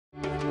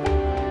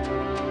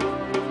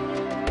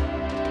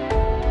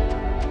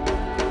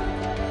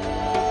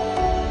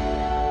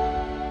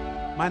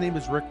My name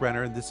is Rick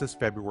Renner, and this is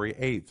February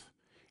 8th.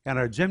 And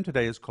our gem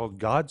today is called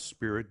God's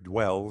Spirit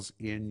Dwells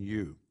in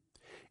You.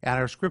 And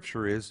our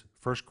scripture is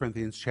 1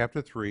 Corinthians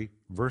chapter 3,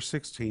 verse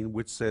 16,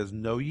 which says,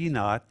 "Know ye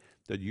not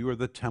that you are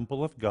the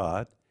temple of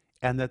God,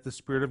 and that the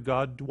Spirit of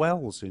God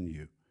dwells in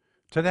you?"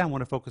 Today I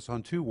want to focus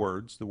on two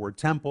words, the word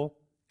temple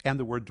and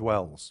the word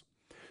dwells.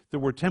 The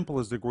word temple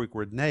is the Greek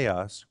word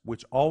naos,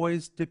 which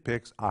always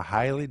depicts a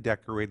highly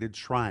decorated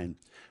shrine.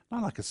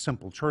 Not like a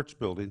simple church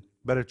building,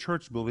 but a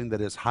church building that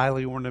is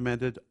highly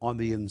ornamented on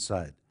the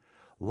inside.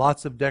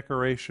 Lots of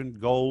decoration,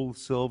 gold,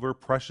 silver,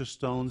 precious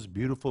stones,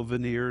 beautiful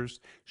veneers,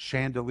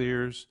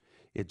 chandeliers.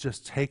 It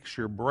just takes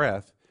your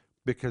breath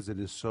because it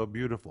is so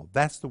beautiful.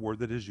 That's the word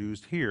that is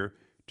used here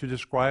to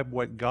describe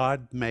what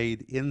God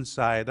made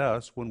inside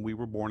us when we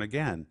were born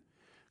again.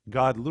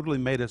 God literally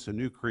made us a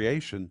new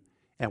creation,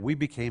 and we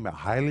became a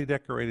highly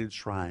decorated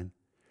shrine.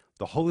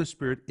 The Holy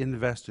Spirit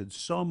invested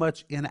so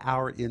much in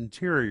our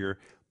interior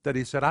that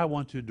he said, "I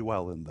want to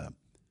dwell in them."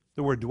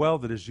 The word dwell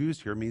that is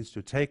used here means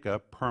to take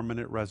up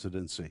permanent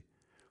residency.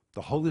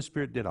 The Holy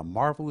Spirit did a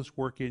marvelous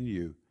work in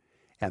you,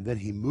 and then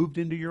he moved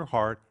into your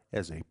heart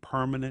as a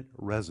permanent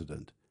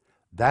resident.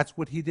 That's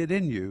what he did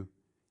in you,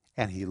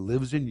 and he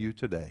lives in you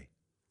today.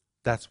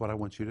 That's what I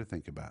want you to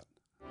think about.